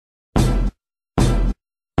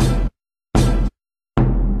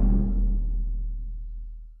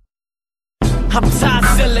I'm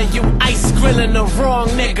tyga-tyzilla, you ice grillin' the wrong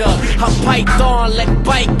nigga. I'm python, let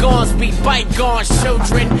bygones be bygones.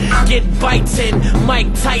 Children get biting.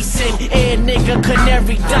 Mike Tyson, air nigga,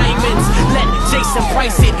 canary diamonds. Let Jason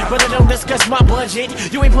price it, but I don't discuss my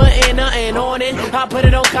budget. You ain't putting nothing on it. I put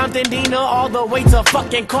it on Compton Dina all the way to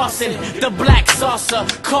fucking Carson. The black saucer,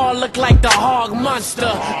 car look like the hog monster.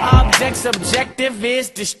 Object's objective is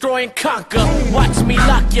destroy and conquer. Watch me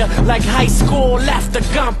lock ya like high school after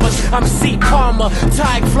Gompers. I'm C. Palmer,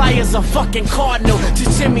 tag flyers a fucking cardinal. To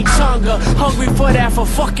chimichanga, hungry for that for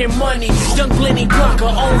fucking money. Young Blenny Blanca,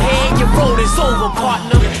 old head, your road is over,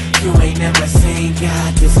 partner. You ain't never seen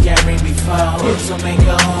God this scary before. So make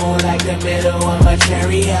a hole like the middle of a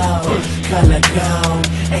Cheerio. Color gold,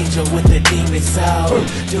 angel with the demon soul.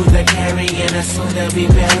 Do the carrying, I soon to be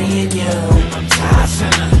burying you. I'm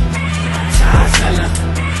tyga-tyzilla, tyga-tyzilla,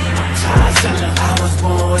 tyga-tyzilla. I was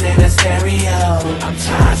born in a stereo. I'm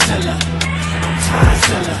tyga-tyzilla,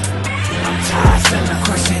 tyga-tyzilla, tyga-tyzilla.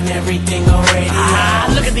 Crushing everything on radio.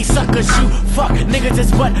 Look at these suckers, you fuck niggas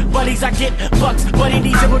is what buddies. I get bucks, buddy.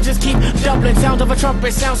 These will just keep doubling. Sound of a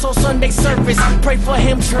trumpet, sound so Sunday service. Pray for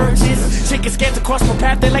him, churches. Chicken scans across my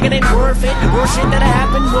path, they like it ain't worth it. Worst shit that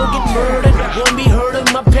happened will get murdered. Won't be heard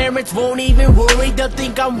of, my parents won't even worry. They'll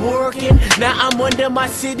think I'm working. Now I'm under my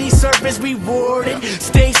city service rewarded.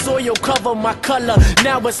 Stay soil, cover my color.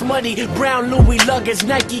 Now it's muddy, brown Louis luggage.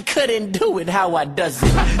 Nike couldn't do it how I does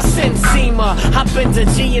it. Sensima, hop into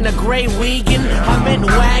G in a gray Wigan. I'm in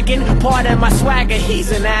wagon, part of my swagger,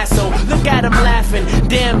 he's an asshole. Look at him laughing,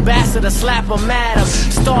 damn ambassador, slap him at him.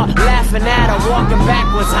 Start laughing at him, walking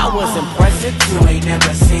backwards, I was impressive. You ain't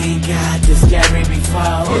never seen God this scary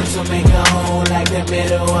before. So make a hole like the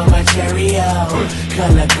middle of a Cheerio.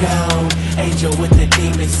 Color gold, angel with the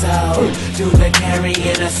demon soul. Do the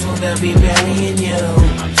carrying, I soon to be burying you.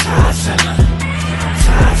 I'm tyga-tyzilla,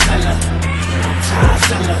 tyga-tyzilla,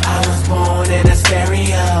 tyga-tyzilla. I was born in a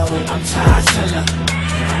stereo. I'm tyga-tyzilla,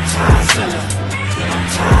 tyga-tyzilla,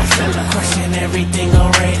 tyga-tyzilla. Crushing everything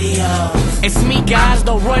on radio. It's me, guys,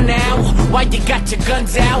 don't run out. Why you got your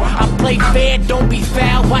guns out? I play fair, don't be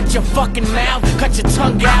foul. Watch your fucking mouth, cut your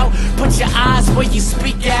tongue out. Put your eyes where you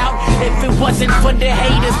speak out. If it wasn't for the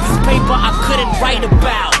haters, this paper I couldn't write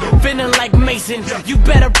about. Feeling like Mason, you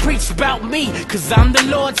better preach about me, cause I'm the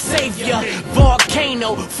Lord's Savior.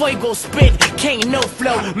 Volcano, fuego spit, can't no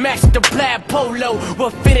flow. Match the plaid polo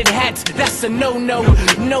with fitted hats, that's a no-no.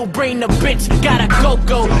 No-brainer bitch, gotta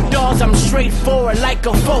go-go. Dolls, I'm straightforward like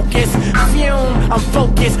a focus. Fume, I'm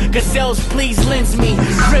focused, gazelles please lens me.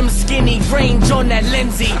 Rim skinny, range on that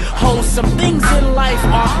Lindsay. Hold some things in life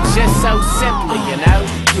are just so simple, you know.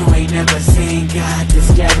 You ain't never seen God this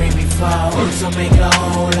scary before. So make a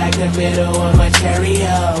hole like the middle of a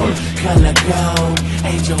Cheerio. Color gold,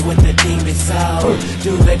 angel with the demon soul.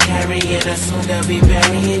 Do the carrying, I soon to be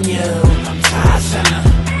burying you. I'm tyga-tyzilla,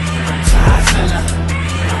 tyga-tyzilla,